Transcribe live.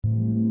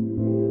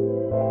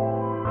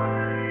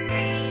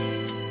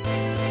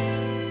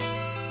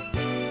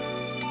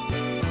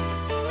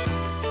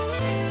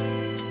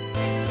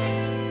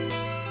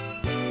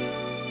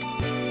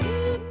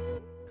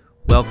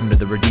welcome to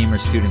the Redeemer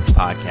Students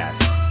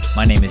Podcast.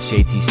 My name is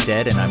JT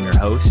Stead, and I'm your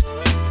host.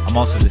 I'm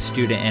also the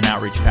student and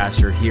outreach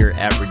pastor here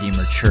at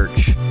Redeemer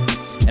Church.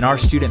 And our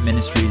student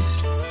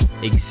ministries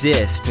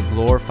exist to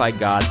glorify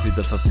God through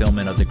the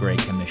fulfillment of the Great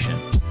Commission.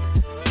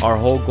 Our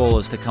whole goal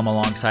is to come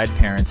alongside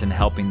parents in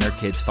helping their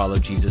kids follow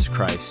Jesus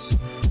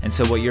Christ. And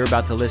so what you're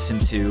about to listen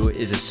to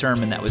is a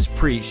sermon that was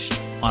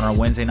preached on our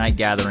Wednesday night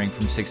gathering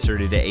from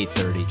 6:30 to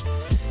 8:30.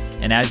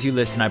 And as you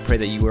listen, I pray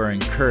that you are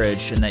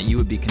encouraged and that you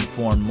would be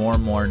conformed more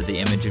and more into the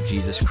image of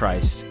Jesus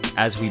Christ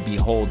as we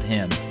behold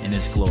him in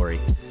his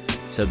glory.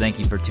 So thank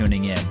you for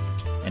tuning in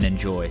and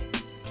enjoy.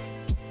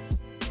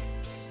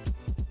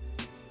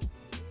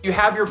 You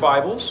have your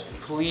Bibles,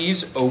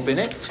 please open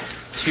it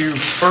to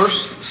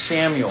 1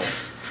 Samuel.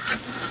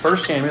 1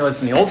 Samuel,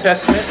 it's in the Old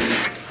Testament,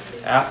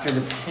 after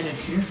the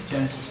Pentateuch,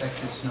 Genesis,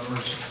 Exodus,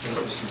 Numbers,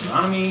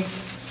 Deuteronomy.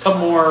 A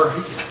couple more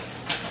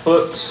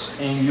books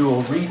and you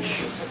will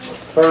reach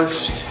 1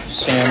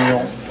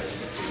 Samuel.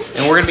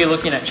 And we're going to be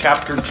looking at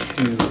chapter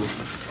 2.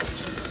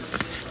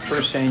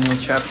 1 Samuel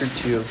chapter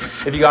 2.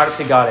 If you got it,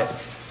 say got it.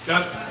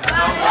 Got it.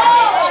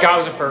 Scott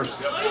was the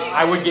first.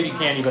 I would give you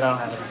candy, but I don't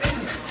have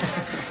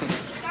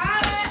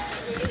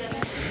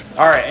it.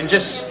 All right, and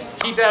just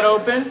keep that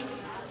open.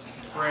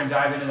 We're going to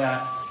dive into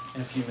that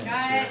in a few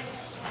minutes here.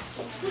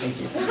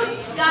 Thank you.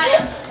 Got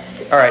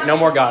it. All right, no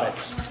more got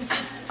it's.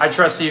 I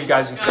trust you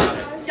guys have got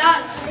it.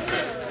 Got it.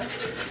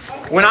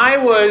 When I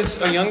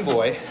was a young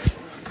boy,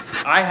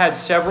 I had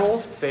several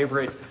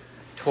favorite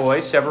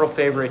toys, several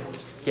favorite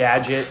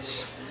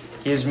gadgets,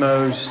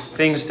 gizmos,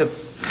 things to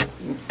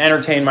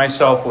entertain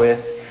myself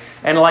with.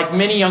 And like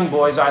many young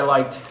boys, I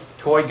liked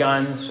toy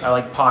guns, I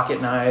liked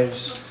pocket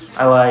knives,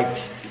 I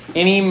liked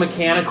any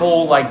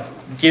mechanical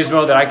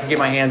gizmo that I could get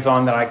my hands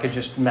on that I could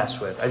just mess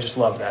with. I just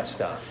loved that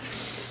stuff.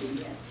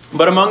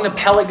 But among the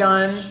pellet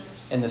gun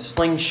and the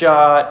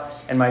slingshot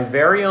and my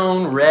very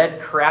own red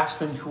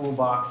Craftsman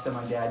toolbox that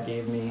my dad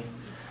gave me,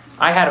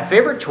 I had a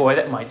favorite toy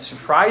that might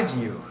surprise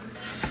you.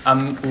 A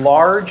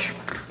large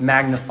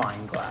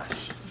magnifying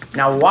glass.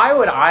 Now, why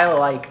would I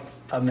like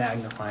a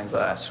magnifying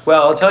glass?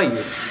 Well, I'll tell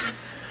you.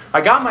 I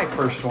got my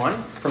first one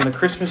from the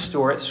Christmas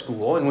store at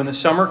school, and when the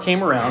summer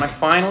came around, I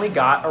finally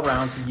got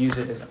around to use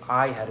it as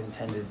I had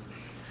intended,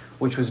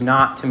 which was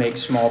not to make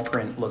small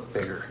print look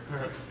bigger.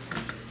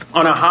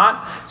 On a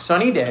hot,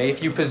 sunny day,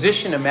 if you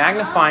position a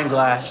magnifying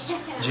glass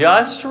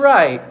just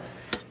right,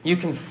 you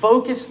can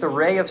focus the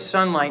ray of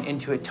sunlight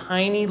into a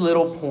tiny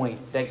little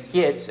point that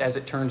gets, as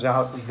it turns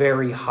out,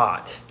 very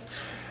hot.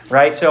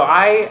 Right? So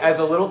I, as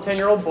a little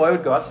 10-year-old boy,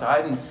 would go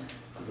outside and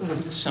look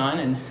at the sun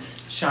and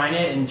shine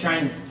it and try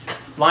and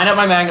line up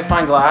my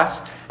magnifying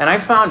glass. And I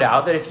found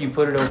out that if you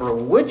put it over a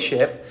wood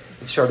chip,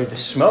 it started to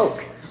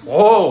smoke.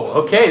 Whoa,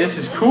 okay, this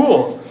is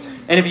cool.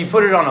 And if you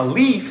put it on a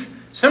leaf,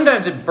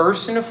 sometimes it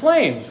bursts into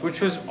flames,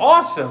 which was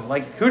awesome.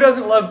 Who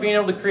doesn't love being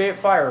able to create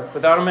fire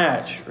without a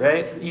match,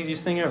 right? It's the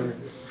easiest thing ever.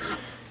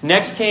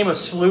 Next came a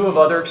slew of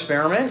other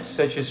experiments,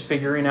 such as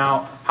figuring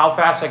out how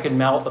fast I could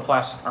melt the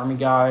plastic army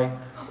guy,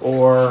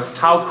 or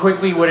how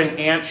quickly would an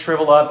ant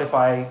shrivel up if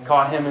I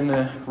caught him in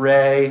the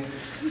ray,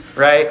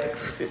 right?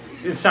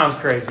 It sounds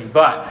crazy,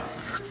 but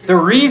the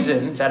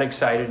reason that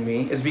excited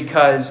me is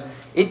because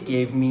it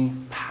gave me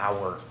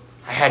power.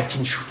 I had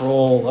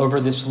control over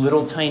this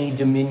little tiny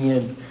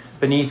dominion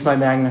beneath my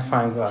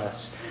magnifying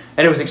glass.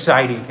 And it was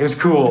exciting. It was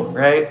cool,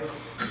 right?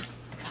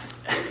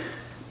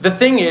 The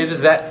thing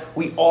is that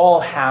we all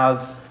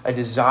have a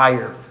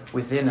desire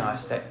within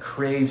us that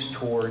craves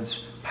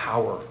towards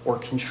power or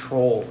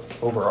control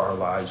over our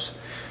lives.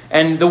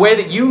 And the way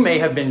that you may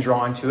have been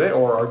drawn to it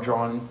or are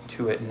drawn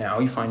to it now,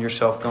 you find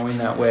yourself going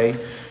that way,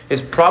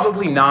 is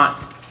probably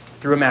not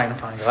through a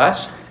magnifying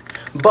glass.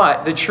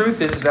 But the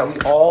truth is that we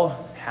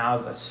all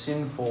have a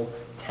sinful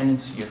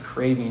tendency of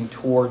craving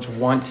towards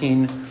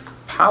wanting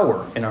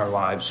power in our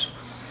lives.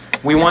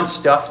 We want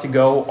stuff to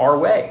go our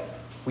way.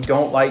 We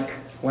don't like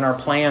when our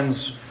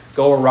plans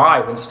go awry,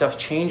 when stuff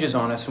changes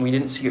on us and we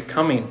didn't see it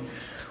coming.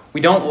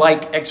 We don't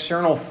like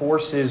external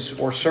forces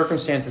or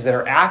circumstances that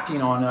are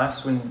acting on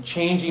us when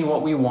changing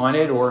what we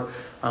wanted, or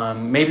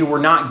maybe we're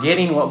not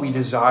getting what we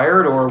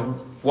desired, or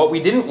what we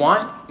didn't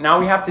want, now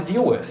we have to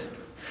deal with.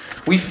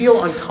 We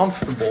feel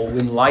uncomfortable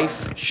when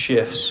life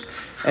shifts,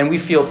 and we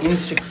feel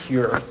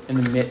insecure in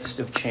the midst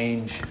of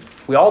change.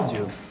 We all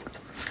do.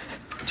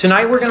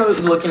 Tonight we're going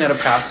to be looking at a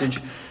passage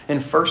in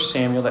 1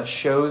 Samuel that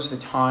shows the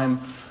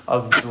time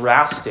of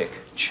drastic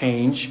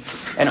change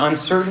and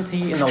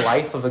uncertainty in the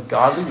life of a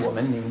godly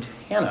woman named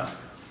Hannah.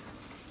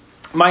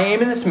 My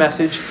aim in this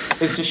message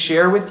is to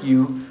share with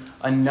you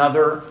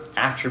another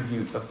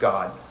attribute of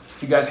God.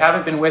 If you guys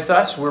haven't been with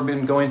us, we've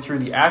been going through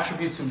the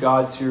Attributes of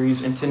God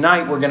series, and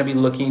tonight we're going to be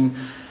looking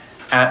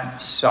at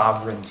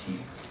sovereignty.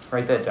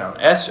 Write that down.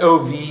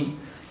 Sovereignty.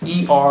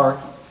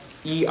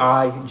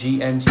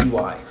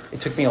 It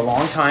took me a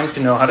long time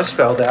to know how to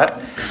spell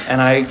that, and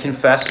I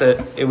confess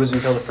that it was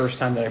until the first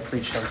time that I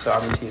preached on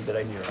sovereignty that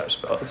I knew how to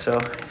spell it, so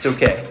it's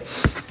okay.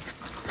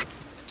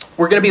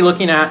 We're going to be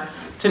looking at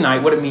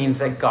tonight what it means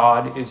that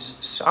God is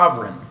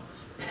sovereign.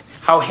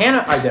 How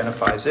Hannah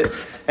identifies it,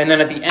 And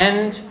then at the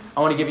end,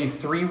 I want to give you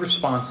 3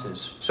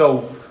 responses.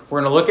 So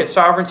we're going to look at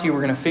sovereignty.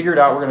 We're going to figure it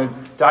out. We're going to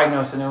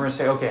diagnose, and then we're going to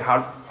say, okay,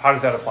 how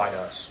does that apply to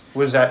us?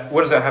 What does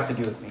that have to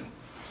do with me?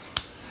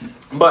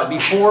 But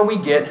before we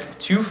get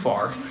too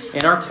far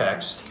in our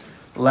text,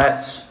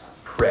 let's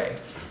pray.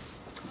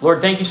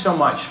 Lord, thank you so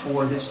much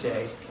for this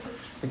day,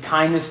 the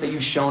kindness that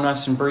you've shown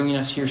us in bringing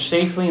us here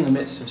safely in the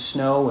midst of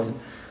snow. And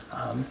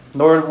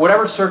Lord,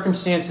 whatever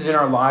circumstances in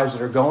our lives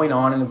that are going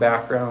on in the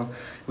background,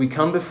 we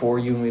come before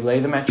you and we lay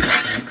them at your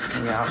feet,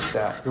 and we ask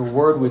that your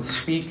word would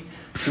speak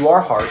to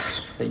our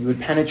hearts, that you would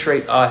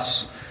penetrate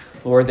us,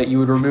 Lord, that you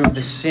would remove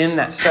the sin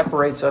that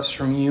separates us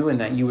from you, and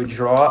that you would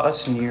draw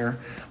us near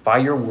by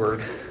your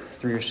word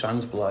through your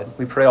Son's blood.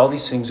 We pray all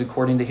these things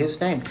according to his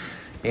name.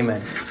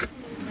 Amen.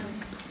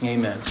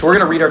 Amen. So we're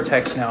going to read our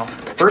text now.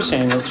 1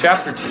 Samuel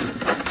chapter 2,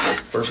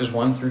 verses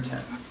 1 through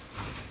 10.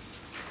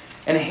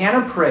 And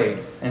Hannah prayed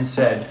and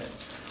said,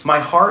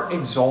 "My heart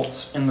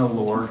exults in the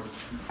Lord.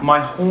 My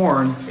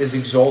horn is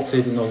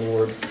exalted in the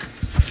Lord.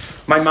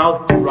 My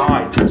mouth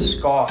derides and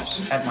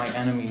scoffs at my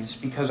enemies,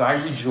 because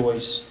I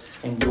rejoice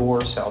in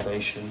your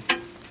salvation.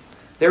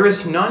 There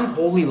is none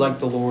holy like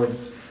the Lord,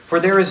 for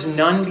there is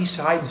none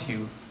besides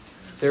you.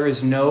 There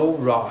is no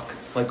rock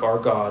like our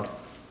God.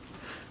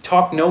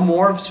 Talk no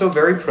more so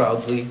very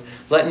proudly.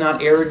 Let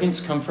not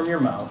arrogance come from your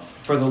mouth,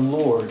 for the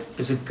Lord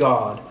is a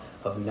God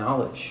of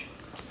knowledge,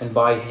 and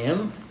by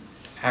him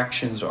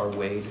actions are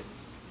weighed.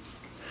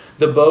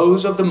 The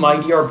bows of the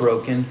mighty are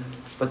broken,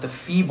 but the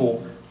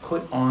feeble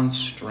put on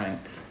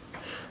strength.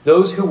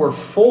 Those who were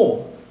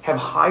full have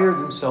hired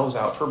themselves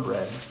out for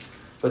bread,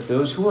 but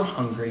those who are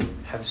hungry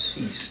have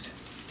ceased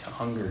to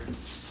hunger.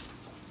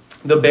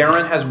 The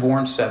barren has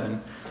borne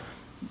 7,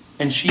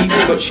 but she who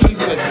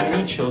has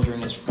many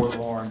children is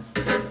forlorn.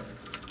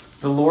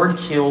 The Lord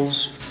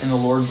kills, and the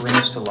Lord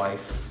brings to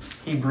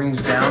life. He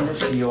brings down to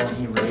Sheol, and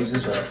he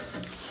raises up.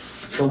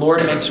 The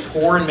Lord makes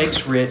poor and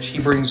makes rich. He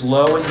brings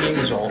low and he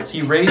exalts.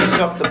 He raises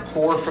up the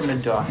poor from the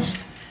dust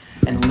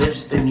and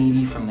lifts the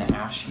needy from the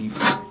ash heap.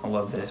 I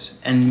love this.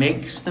 And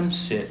makes them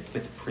sit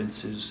with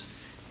princes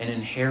and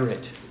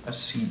inherit a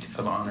seat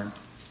of honor.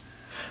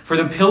 For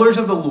the pillars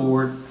of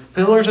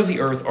the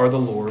earth are the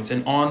Lord's,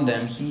 and on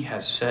them he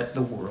has set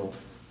the world.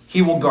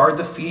 He will guard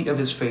the feet of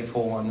his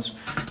faithful ones,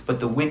 but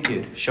the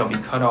wicked shall be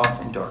cut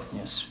off in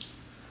darkness.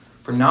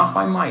 For not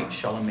by might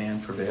shall a man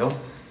prevail.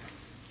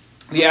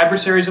 The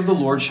adversaries of the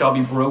Lord shall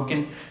be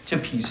broken to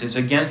pieces.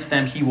 Against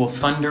them he will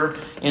thunder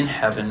in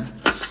heaven.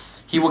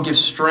 He will give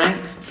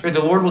strength, or the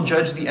Lord will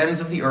judge the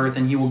ends of the earth,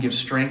 and he will give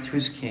strength to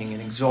his king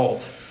and exalt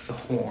the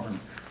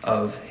horn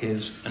of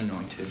his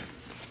anointed.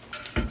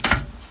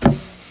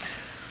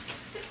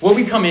 What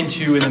we come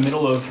into in the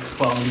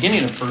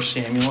beginning of 1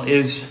 Samuel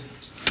is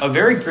a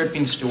very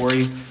gripping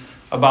story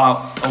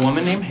about a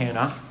woman named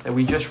Hannah that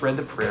we just read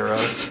the prayer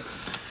of.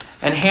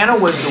 And Hannah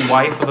was the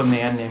wife of a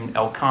man named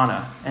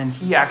Elkanah, and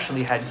he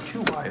actually had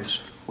 2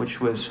 wives, which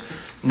was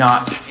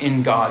not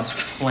in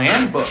God's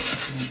plan, but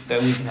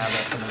that we can have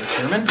that for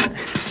another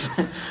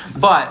sermon.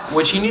 But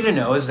what you need to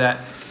know is that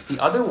the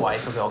other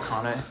wife of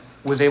Elkanah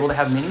was able to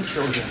have many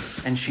children,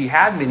 and she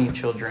had many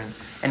children,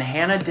 and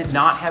Hannah did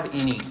not have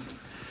any.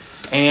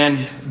 And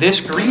this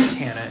grieved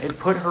Hannah. It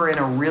put her in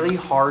a really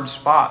hard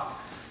spot.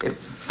 It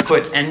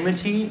put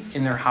enmity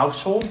in their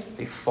household.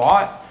 They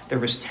fought. There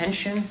was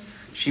tension.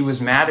 She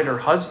was mad at her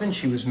husband.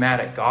 She was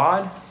mad at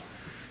God.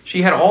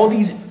 She had all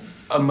these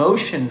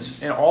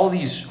emotions and all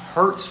these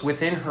hurts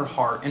within her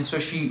heart. And so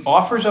she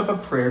offers up a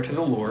prayer to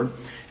the Lord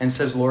and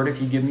says, "Lord,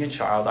 if you give me a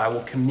child, I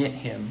will commit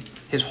him,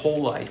 his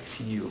whole life,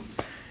 to you."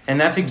 And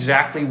that's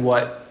exactly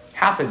what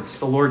happens.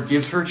 The Lord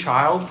gives her a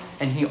child,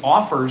 and she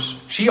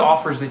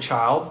offers the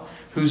child,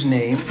 whose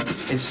name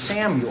is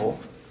Samuel,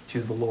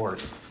 to the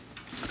Lord.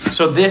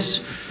 So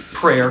this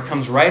prayer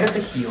comes right at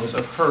the heels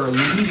of her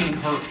leading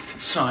her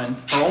son,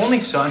 her only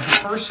son,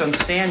 her first son,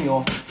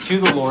 Samuel, to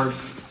the Lord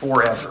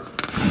forever,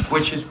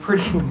 which is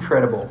pretty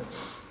incredible.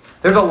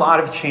 There's a lot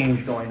of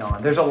change going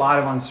on. There's a lot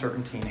of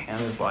uncertainty in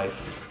Hannah's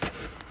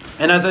life.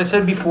 And as I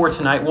said before,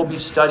 tonight we'll be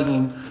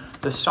studying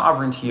the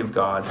sovereignty of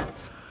God.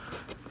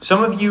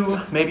 Some of you,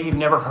 maybe you've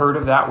never heard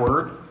of that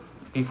word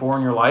before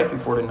in your life,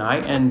 before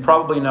tonight, and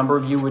probably a number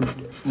of you would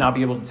not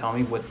be able to tell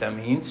me what that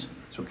means.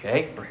 It's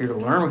okay. We're here to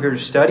learn. We're here to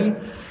study.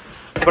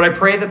 But I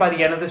pray that by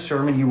the end of the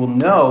sermon, you will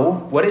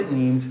know what it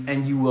means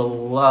and you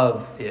will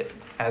love it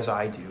as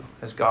I do,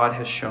 as God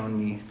has shown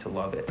me to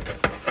love it.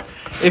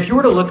 If you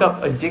were to look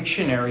up a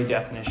dictionary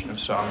definition of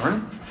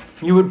sovereign,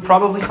 you would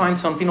probably find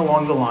something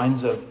along the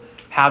lines of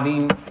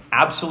having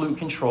absolute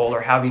control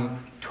or having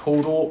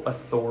total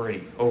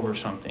authority over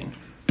something.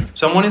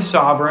 Someone is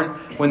sovereign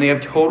when they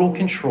have total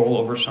control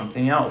over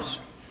something else.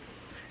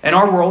 In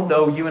our world,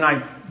 though, you and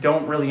I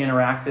don't really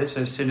interact this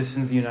as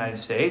citizens of the United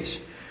States.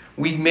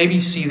 We maybe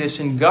see this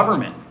in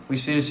government. We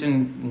see this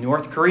in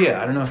North Korea.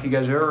 I don't know if you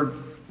guys have ever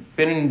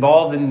been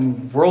involved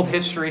in world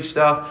history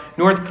stuff.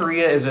 North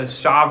Korea is a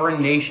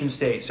sovereign nation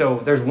state.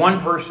 So there's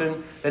one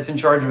person that's in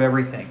charge of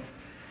everything.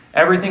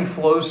 Everything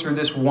flows through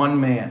this one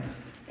man.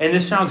 And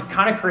this sounds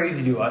kind of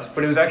crazy to us,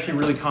 but it was actually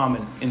really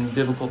common in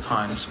biblical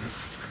times.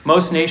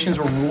 Most nations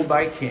were ruled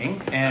by a king,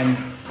 and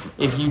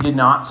if you did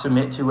not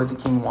submit to what the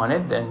king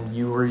wanted, then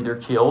you were either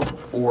killed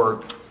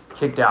or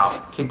kicked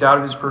out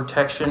of his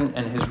protection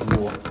and his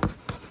rule.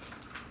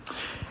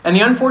 And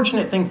the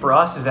unfortunate thing for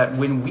us is that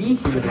when we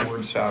hear the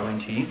word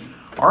sovereignty,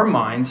 our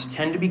minds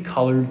tend to be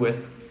colored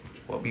with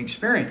what we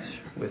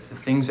experience, with the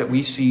things that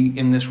we see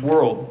in this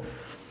world.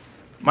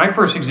 My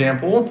first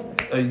example,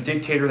 a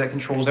dictator that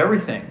controls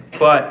everything.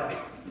 But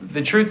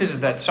the truth is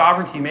that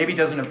sovereignty maybe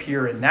doesn't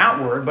appear in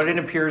that word, but it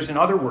appears in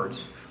other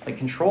words, like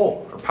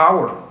control or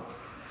power.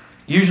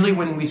 Usually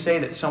when we say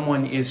that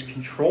someone is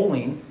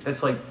controlling,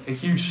 that's like a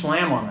huge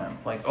slam on them.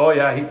 Like, oh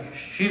yeah,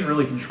 she's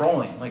really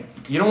controlling. Like,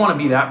 you don't want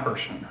to be that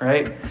person,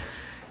 right?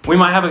 We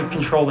might have a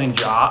controlling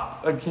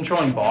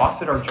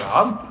boss at our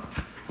job.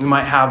 We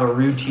might have a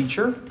rude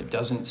teacher that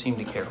doesn't seem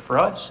to care for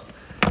us.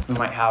 We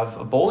might have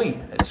a bully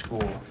at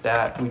school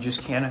that we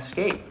just can't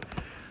escape.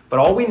 But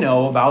all we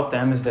know about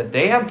them is that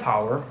they have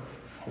power,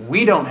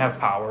 we don't have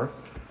power,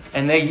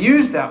 and they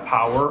use that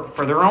power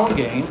for their own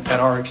gain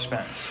at our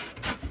expense.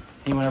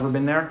 Anyone ever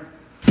been there?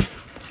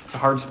 It's a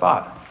hard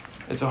spot.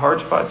 It's a hard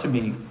spot to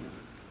be.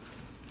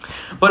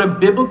 But a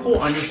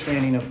biblical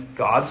understanding of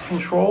God's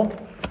control,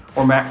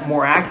 or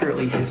more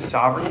accurately, his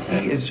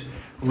sovereignty, is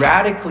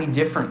radically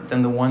different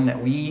than the one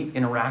that we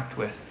interact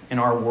with in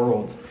our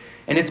world.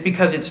 And it's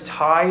because it's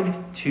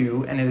tied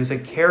to, and it is a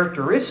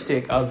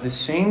characteristic of the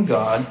same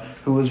God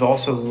who is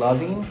also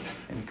loving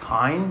and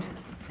kind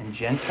and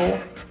gentle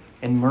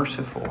and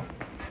merciful.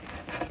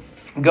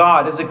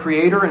 God, as the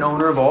creator and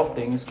owner of all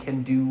things,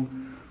 can do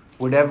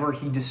whatever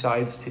he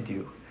decides to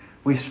do.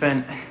 We've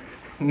spent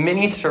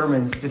many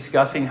sermons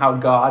discussing how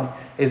God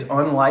is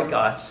unlike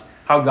us,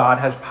 how God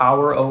has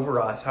power over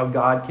us, how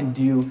God can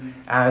do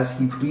as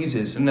he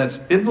pleases. And that's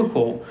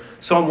biblical.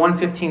 Psalm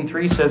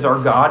 115:3 says,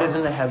 our God is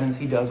in the heavens,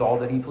 he does all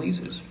that he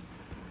pleases.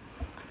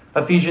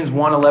 Ephesians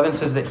 1:11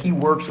 says that he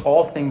works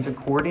all things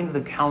according to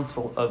the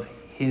counsel of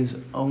his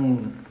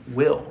own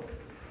will.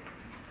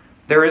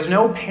 There is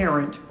no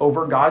parent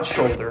over God's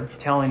shoulder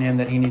telling him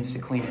that he needs to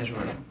clean his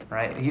room,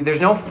 right?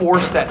 There's no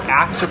force that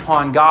acts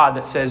upon God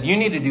that says, you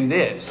need to do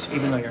this,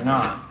 even though you're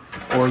not.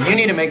 Or you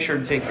need to make sure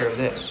to take care of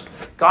this.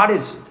 God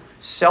is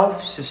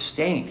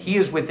self-sustained. He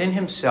is within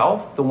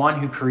himself, the one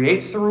who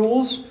creates the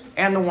rules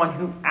and the one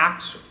who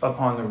acts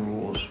upon the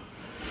rules.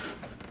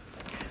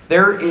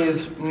 There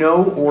is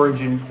no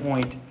origin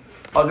point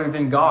other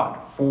than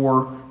God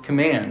for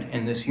command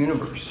in this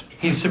universe.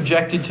 He's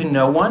subjected to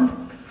no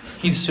one.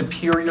 He's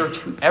superior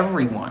to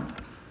everyone.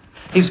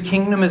 His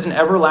kingdom is an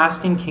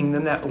everlasting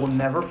kingdom that will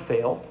never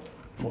fail,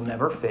 will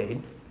never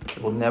fade,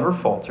 it will never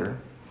falter.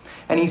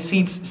 And he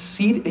sits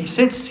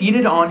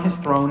seated on his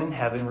throne in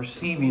heaven,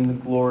 receiving the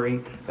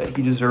glory that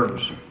he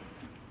deserves.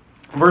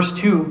 Verse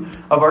 2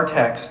 of our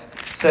text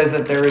says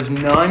that there is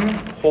none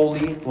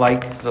holy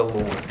like the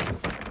Lord,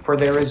 for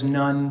there is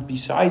none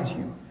besides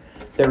you.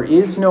 There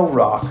is no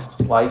rock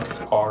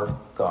like our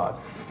God.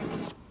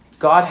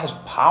 God has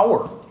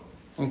power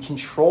and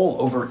control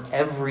over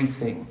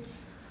everything.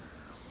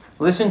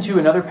 Listen to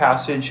another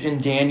passage in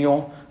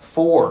Daniel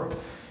 4,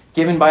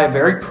 given by a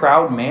very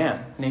proud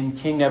man named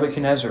King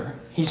Nebuchadnezzar.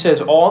 He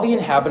says, all the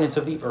inhabitants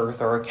of the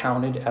earth are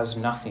accounted as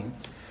nothing.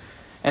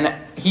 And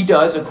he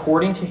does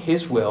according to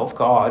his will,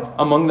 God,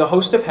 among the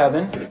host of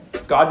heaven.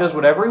 God does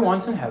whatever he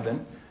wants in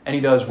heaven, and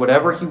he does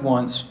whatever he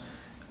wants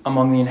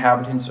among the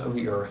inhabitants of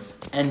the earth.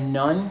 And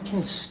none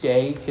can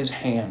stay his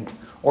hand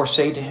or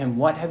say to him,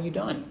 what have you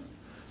done?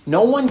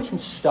 No one can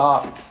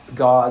stop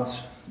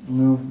God's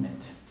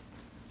movement.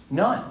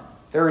 None.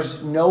 There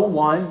is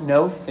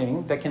no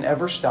thing that can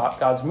ever stop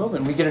God's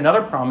movement. We get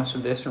another promise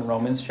of this in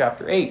Romans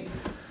chapter 8.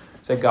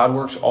 It's that God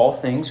works all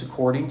things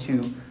according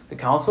to the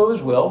counsel of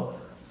his will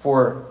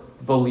for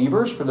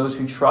believers, for those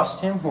who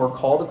trust him, who are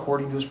called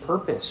according to his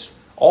purpose.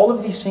 All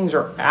of these things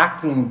are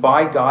acting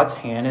by God's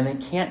hand, and they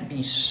can't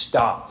be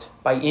stopped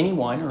by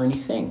anyone or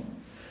anything.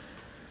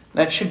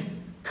 That should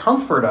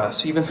comfort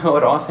us, even though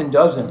it often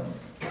doesn't.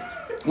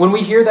 When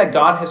we hear that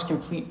God has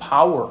complete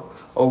power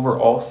over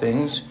all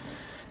things,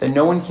 that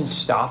no one can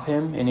stop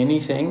him in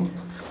anything,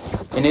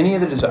 in any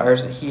of the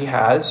desires that he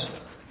has,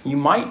 you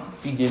might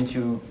begin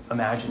to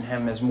imagine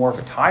him as more of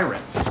a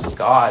tyrant,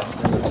 God,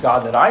 the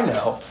God that I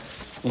know.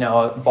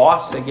 A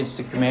boss that gets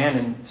to command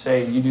and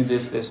say, you do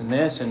this, this, and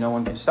this, and no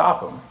one can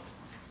stop him.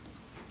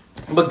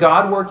 But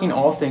God working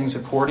all things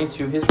according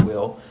to his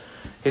will,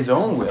 his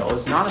own will,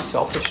 is not a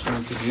selfish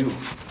thing to do.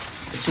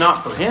 It's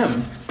not for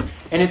him.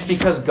 And it's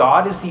because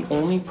God is the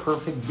only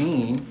perfect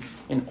being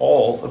in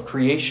all of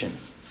creation.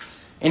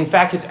 In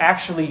fact, it's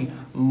actually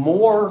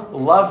more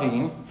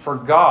loving for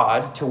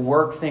God to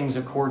work things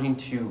according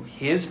to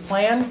his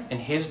plan and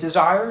his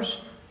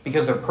desires,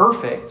 because they're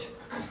perfect,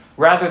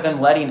 rather than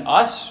letting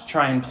us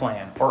try and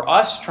plan or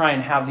us try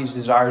and have these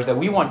desires that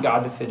we want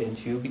God to fit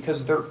into,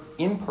 because they're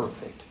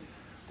imperfect.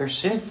 They're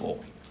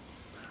sinful.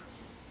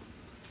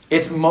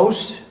 It's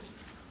most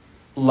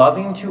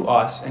loving to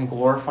us and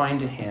glorifying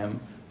to him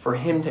for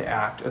him to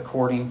act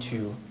according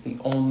to the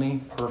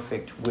only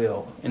perfect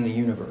will in the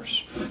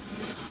universe.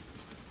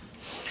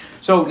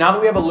 So now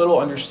that we have a little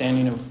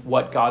understanding of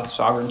what God's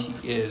sovereignty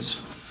is,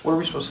 what are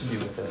we supposed to do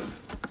with it?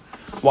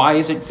 Why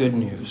is it good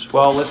news?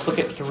 Well, let's look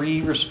at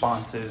 3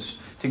 responses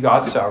to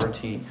God's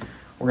sovereignty.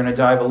 We're going to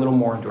dive a little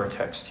more into our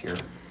text here.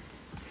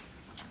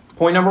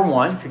 Point number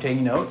 1, if you're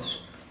taking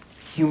notes,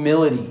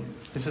 humility.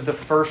 This is the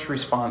first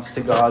response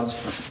to God's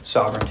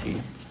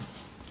sovereignty.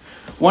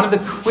 One of the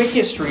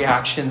quickest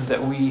reactions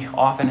that we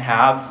often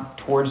have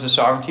towards the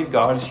sovereignty of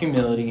God is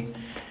humility,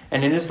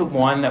 and it is the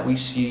one that we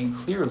see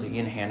clearly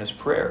in Hannah's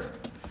prayer.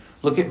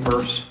 Look at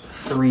verse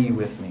 3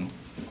 with me.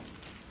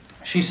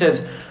 She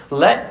says,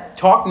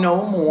 talk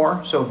no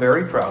more so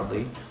very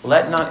proudly,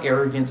 let not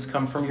arrogance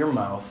come from your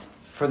mouth,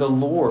 for the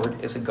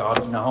Lord is a God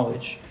of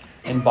knowledge,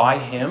 and by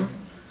him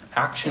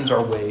actions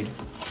are weighed.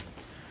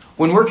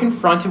 When we're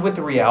confronted with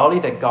the reality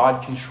that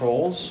God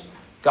controls,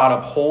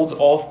 God upholds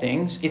all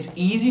things, it's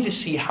easy to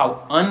see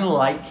how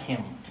unlike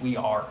him we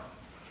are.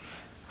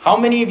 How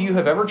many of you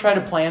have ever tried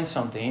to plan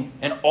something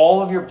and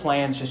all of your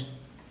plans just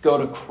go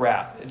to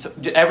crap?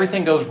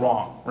 Everything goes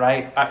wrong,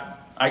 right?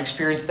 I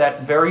experience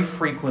that very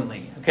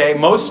frequently, okay?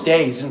 Most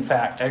days, in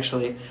fact,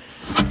 actually.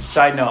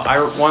 Side note,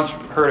 I once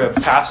heard a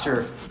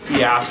pastor,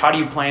 he asked, how do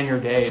you plan your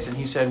days? And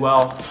he said,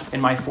 well,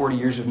 in my 40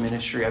 years of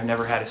ministry, I've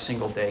never had a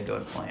single day go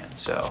to plan.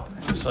 So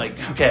I was like,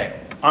 okay,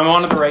 I'm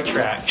on the right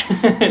track.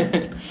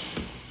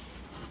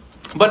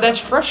 But that's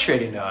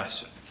frustrating to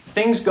us.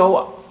 Things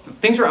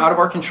are out of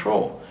our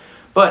control.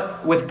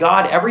 But with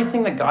God,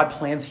 everything that God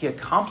plans, he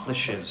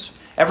accomplishes.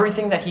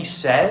 Everything that he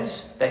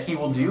says that he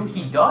will do,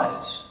 he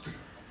does.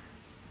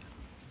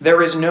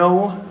 There is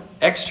no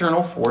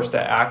external force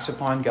that acts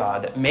upon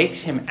God that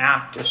makes him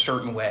act a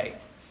certain way.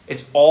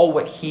 It's all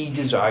what he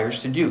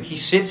desires to do. He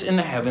sits in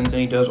the heavens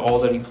and he does all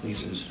that he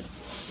pleases.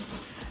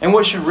 And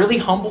what should really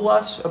humble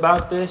us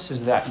about this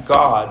is that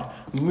God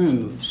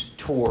moves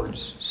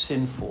towards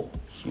sinful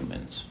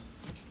humans.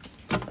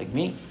 Like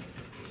me.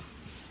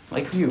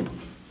 Like you.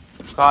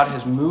 God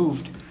has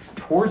moved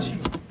towards you.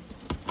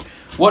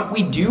 What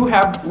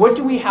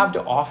do we have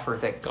to offer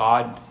that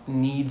God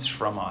needs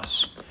from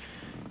us?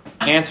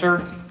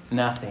 Answer,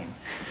 nothing.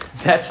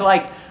 That's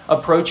like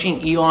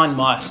approaching Elon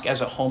Musk as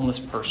a homeless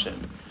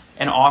person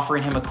and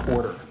offering him a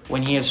quarter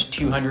when he has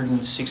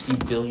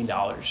 $260 billion.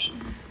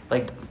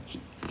 Like,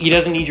 he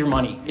doesn't need your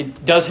money.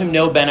 It does him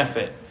no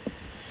benefit.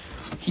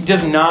 He's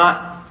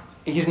not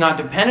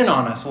dependent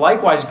on us.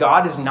 Likewise,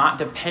 God is not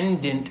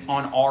dependent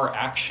on our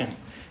action.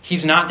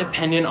 He's not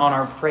dependent on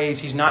our praise.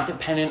 He's not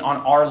dependent on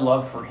our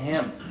love for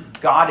him.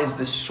 God is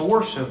the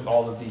source of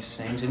all of these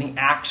things, and he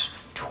acts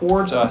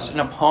towards us and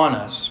upon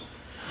us.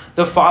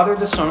 The Father,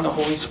 the Son, and the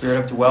Holy Spirit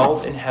have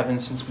dwelled in heaven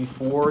since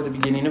before the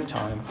beginning of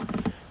time,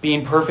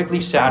 being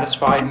perfectly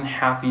satisfied and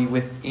happy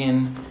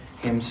within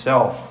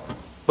himself.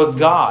 But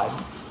God,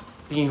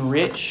 being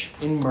rich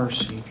in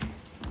mercy,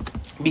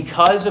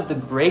 because of the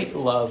great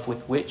love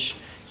with which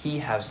he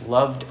has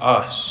loved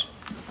us,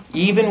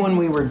 even when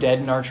we were dead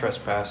in our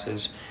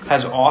trespasses,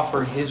 has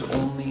offered his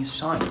only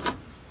Son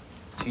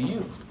to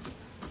you.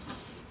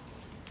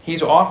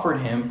 He's offered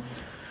him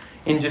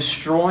in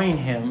destroying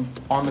him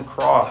on the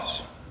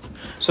cross,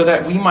 so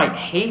that we might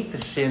hate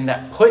the sin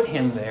that put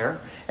him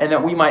there, and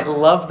that we might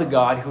love the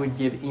God who would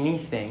give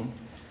anything,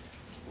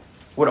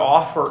 would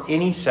offer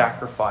any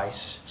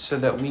sacrifice so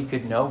that we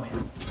could know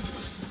him.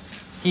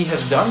 He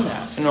has done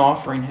that in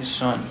offering his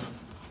Son.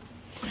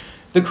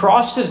 The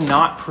cross does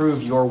not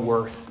prove your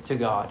worth to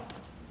God.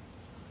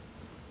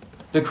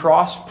 The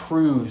cross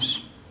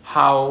proves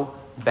how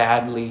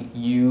badly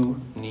you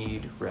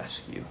need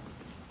rescue.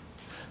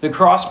 The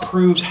cross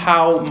proves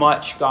how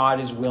much God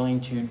is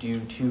willing to do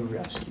to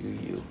rescue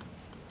you.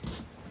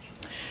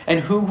 And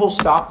who will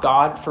stop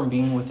God from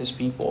being with his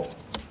people?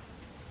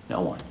 No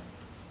one.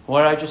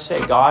 What did I just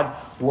say? God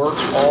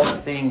works all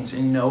things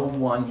and no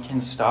one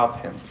can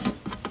stop him.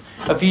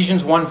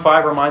 Ephesians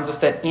 1:5 reminds us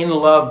that in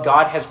love,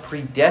 God has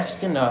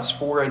predestined us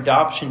for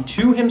adoption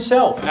to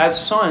himself as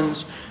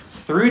sons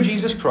through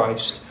Jesus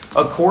Christ,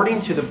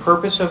 according to the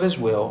purpose of his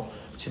will,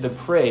 to the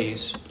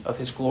praise of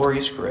his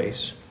glorious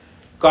grace.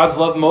 God's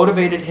love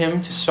motivated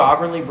him to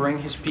sovereignly bring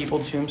his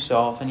people to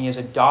himself, and he has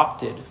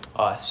adopted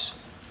us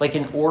like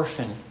an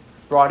orphan,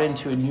 brought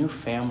into a new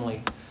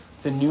family,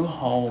 the new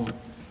home,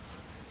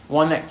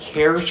 one that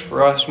cares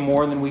for us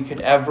more than we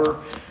could ever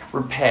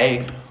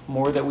repay,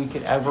 more than we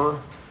could ever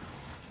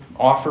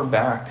offer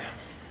back.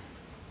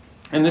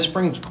 And this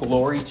brings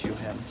glory to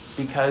him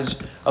because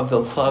of the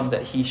love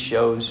that he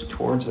shows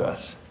towards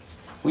us.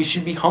 We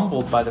should be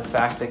humbled by the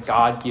fact that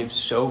God gives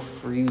so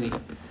freely,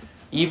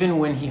 even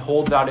when he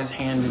holds out his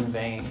hand in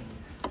vain,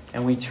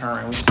 and we turn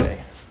and we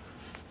say,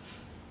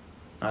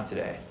 not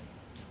today.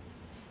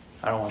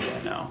 I don't want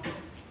that now.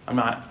 I'm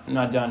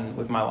not done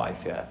with my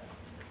life yet.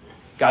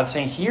 God's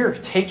saying, here,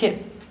 take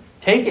it.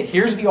 Take it.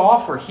 Here's the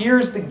offer.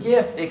 Here's the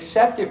gift.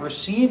 Accept it.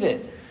 Receive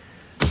it.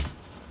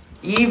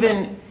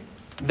 Even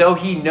though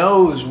he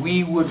knows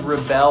we would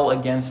rebel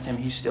against him,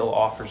 he still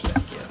offers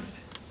that gift.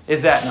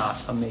 Is that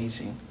not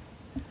amazing?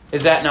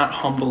 Is that not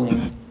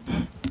humbling?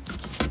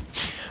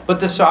 But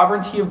the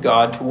sovereignty of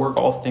God to work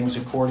all things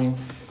according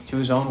to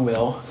his own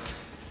will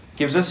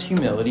gives us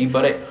humility,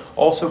 but it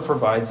also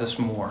provides us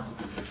more.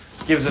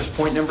 Gives us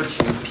point number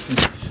 2,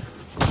 peace.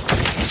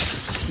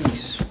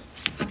 Peace.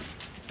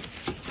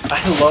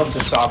 I love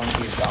the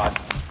sovereignty of God.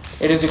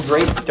 It is a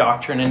great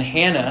doctrine, and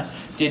Hannah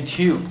did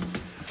too.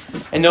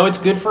 And though it's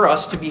good for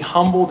us to be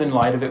humbled in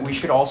light of it, we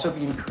should also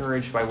be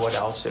encouraged by what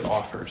else it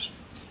offers.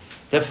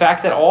 The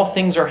fact that all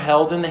things are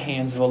held in the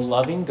hands of a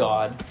loving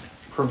God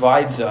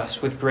provides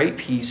us with great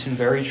peace in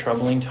very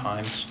troubling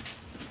times.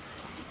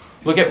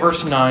 Look at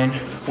verse 9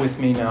 with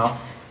me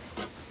now.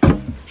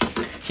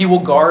 He will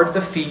guard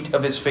the feet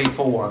of his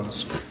faithful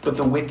ones, but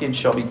the wicked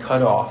shall be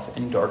cut off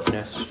in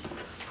darkness.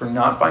 For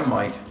not by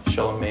might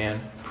shall a man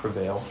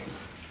prevail.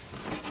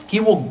 He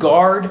will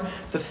guard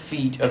the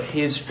feet of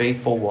his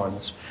faithful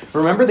ones.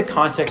 Remember the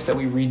context that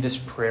we read this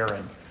prayer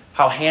in.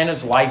 How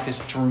Hannah's life is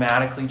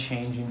dramatically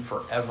changing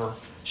forever.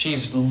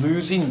 She's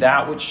losing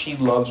that which she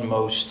loves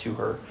most to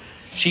her.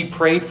 She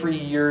prayed for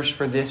years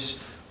for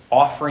this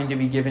offering to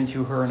be given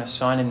to her and a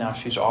son, and now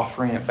she's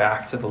offering it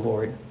back to the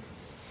Lord.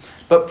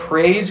 But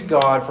praise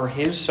God for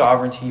his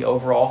sovereignty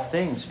over all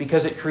things,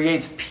 because it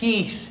creates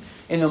peace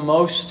in the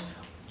most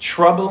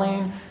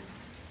troubling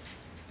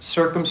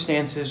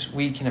circumstances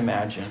we can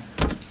imagine.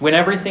 When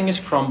everything is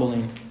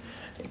crumbling,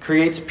 it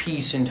creates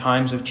peace in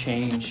times of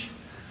change,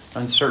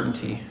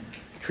 uncertainty.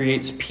 It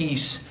creates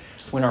peace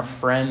when our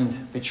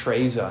friend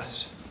betrays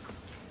us.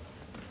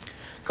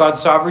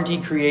 God's sovereignty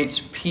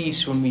creates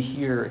peace when we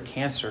hear a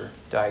cancer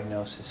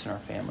diagnosis in our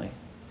family.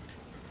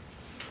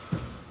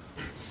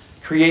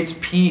 Creates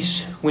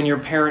peace when your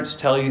parents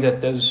tell you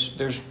that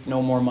there's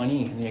no more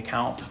money in the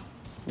account.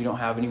 We don't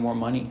have any more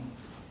money.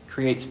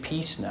 Creates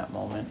peace in that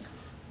moment.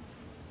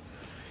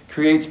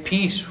 Creates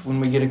peace when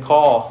we get a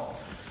call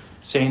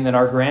saying that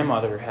our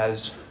grandmother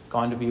has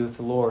gone to be with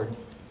the Lord.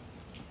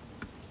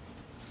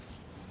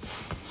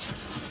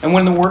 And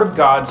when the Word of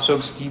God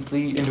soaks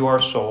deeply into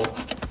our soul,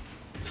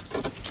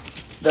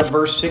 that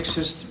verse 6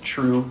 is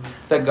true,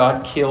 that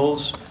God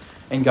kills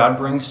and God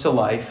brings to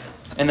life.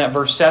 And that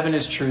verse 7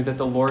 is true, that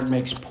the Lord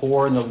makes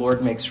poor and the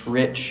Lord makes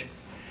rich.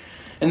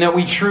 And that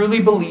we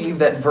truly believe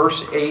that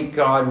verse 8,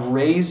 God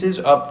raises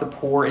up the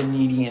poor and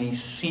needy and he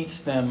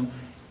seats them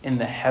in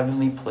the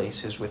heavenly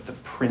places with the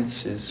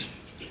princes.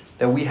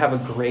 That we have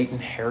a great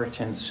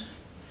inheritance.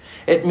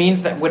 It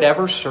means that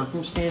whatever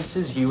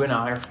circumstances you and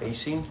I are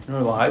facing in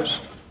our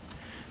lives,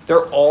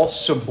 they're all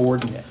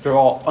subordinate. They're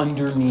all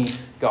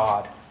underneath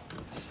God.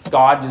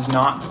 God is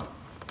not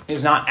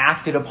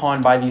acted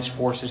upon by these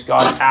forces.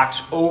 God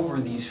acts over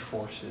these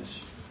forces.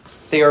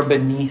 They are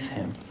beneath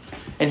him.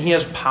 And he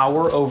has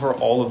power over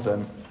all of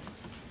them.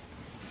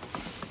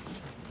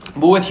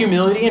 But with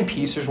humility and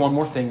peace, there's one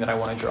more thing that I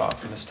want to draw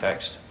from this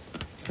text.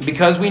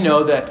 Because we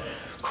know that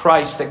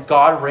Christ, that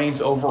God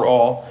reigns over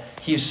all,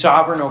 he is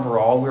sovereign over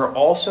all, we are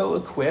also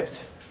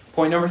equipped,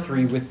 point number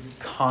 3, with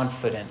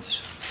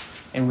confidence.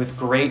 And with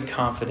great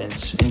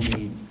confidence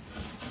indeed.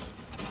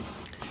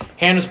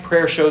 Hannah's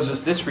prayer shows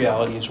us this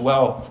reality as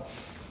well.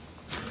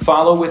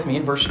 Follow with me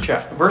in verse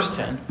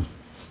 10.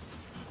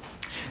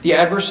 The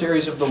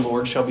adversaries of the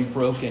Lord shall be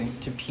broken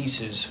to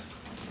pieces.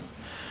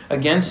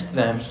 Against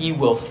them he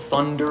will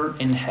thunder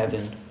in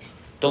heaven.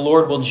 The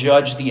Lord will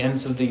judge the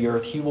ends of the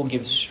earth. He will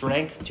give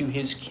strength to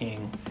his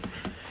king,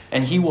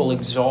 and he will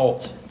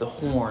exalt the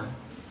horn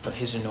of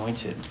his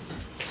anointed.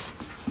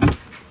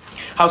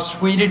 How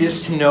sweet it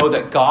is to know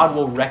that God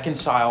will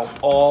reconcile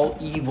all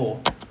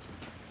evil.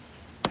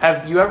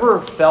 Have you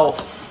ever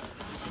felt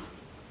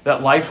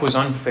that life was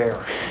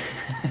unfair?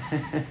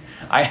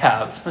 I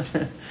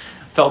have.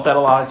 Felt that a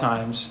lot of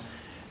times.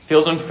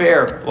 Feels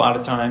unfair a lot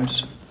of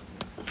times.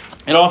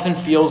 It often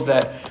feels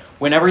that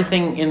when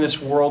everything in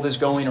this world is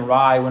going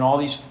awry, when all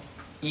these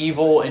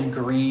evil and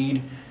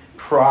greed,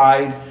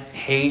 pride,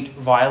 hate,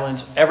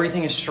 violence,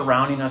 everything is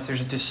surrounding us.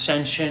 There's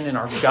dissension in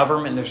our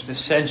government. There's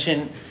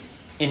dissension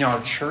in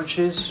our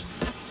churches.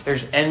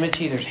 There's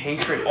enmity. There's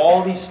hatred.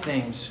 All these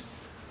things.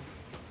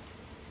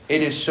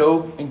 It is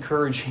so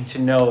encouraging to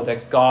know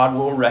that God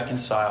will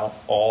reconcile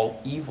all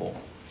evil.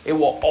 It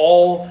will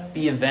all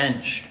be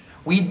avenged.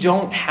 We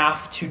don't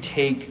have to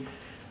take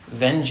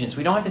vengeance.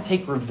 We don't have to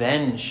take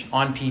revenge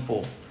on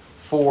people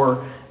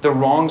for the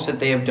wrongs that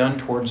they have done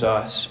towards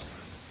us.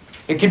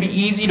 It can be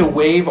easy to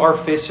wave our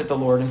fists at the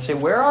Lord and say,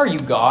 "Where are you,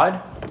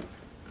 God?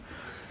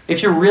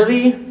 If you're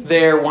really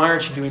there, why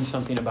aren't you doing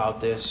something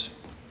about this?"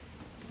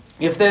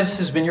 If this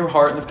has been your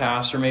heart in the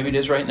past, or maybe it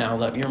is right now,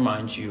 let me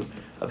remind you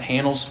of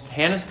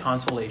Hannah's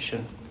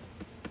consolation.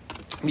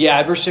 The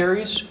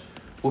adversaries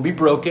will be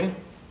broken.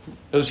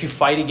 Those who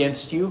fight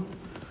against you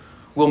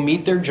will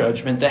meet their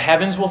judgment. The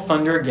heavens will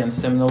thunder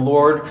against them. And the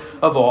Lord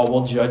of all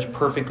will judge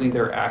perfectly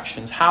their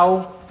actions.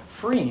 How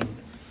freeing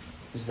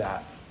is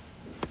that?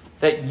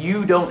 That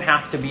you don't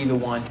have to be the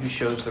one who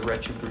shows the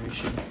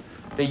retribution.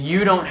 That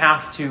you don't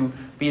have to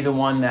be the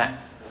one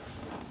that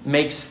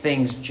makes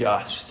things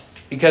just.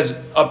 Because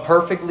a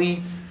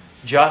perfectly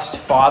just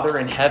Father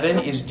in heaven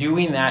is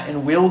doing that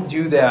and will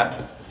do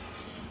that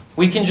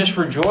We can just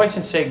rejoice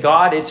and say,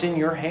 God, it's in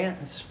your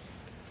hands.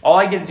 All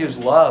I get to do is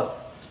love.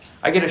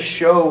 I get to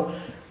show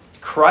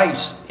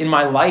Christ in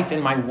my life,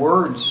 in my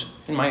words,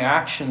 in my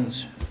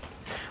actions.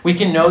 We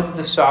can know that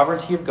the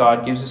sovereignty of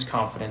God gives us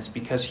confidence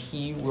because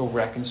He will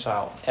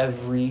reconcile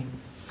every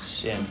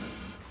sin.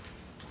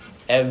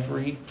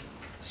 Every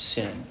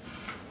sin.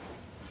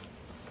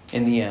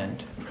 In the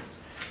end.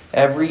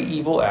 Every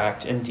evil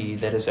act and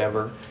deed that has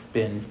ever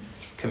been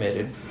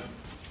committed.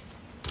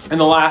 And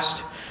the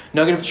last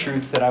nugget of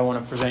truth that I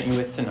want to present you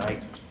with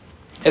tonight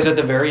is at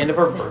the very end of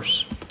our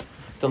verse.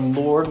 The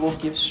Lord will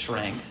give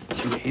strength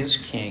to His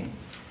king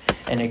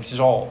and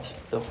exalt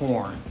the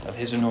horn of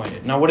His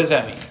anointed. Now, what does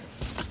that mean?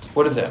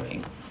 What does that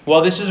mean?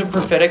 Well, this is a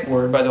prophetic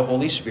word by the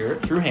Holy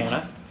Spirit through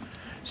Hannah,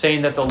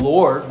 saying that the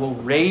Lord will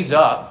raise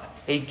up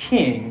a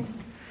king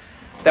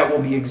that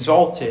will be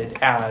exalted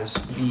as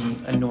the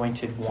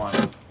anointed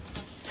one.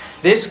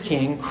 This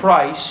king,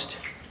 Christ,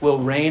 will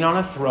reign on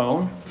a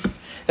throne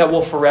that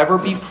will forever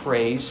be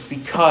praised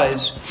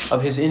because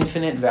of His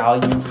infinite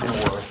value and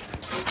worth.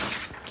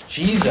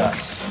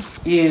 Jesus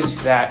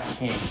is that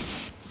king.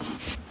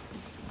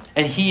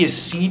 And He is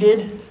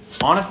seated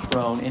on a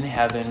throne in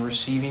heaven,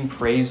 receiving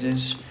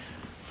praises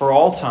for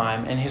all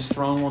time, and His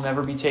throne will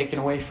never be taken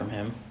away from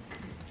Him.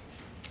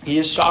 He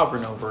is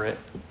sovereign over it.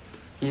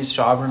 He is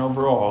sovereign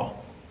over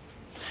all.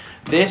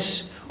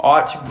 This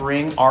ought to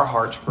bring our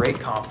hearts great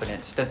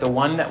confidence that the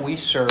one that we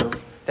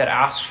serve, that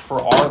asks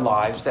for our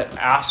lives, that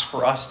asks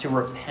for us to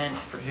repent,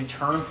 to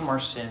turn from our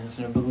sins,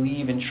 and to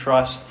believe and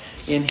trust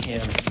in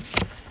Him,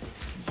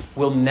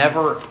 will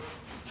never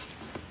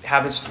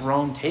have His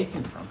throne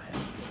taken from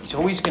Him. He's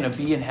always going to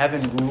be in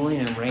heaven ruling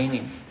and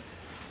reigning,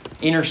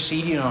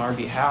 interceding on our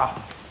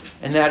behalf.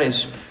 And that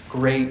is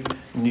great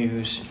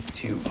news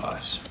to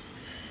us.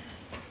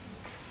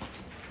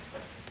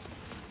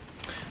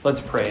 Let's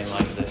pray in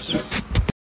light of this.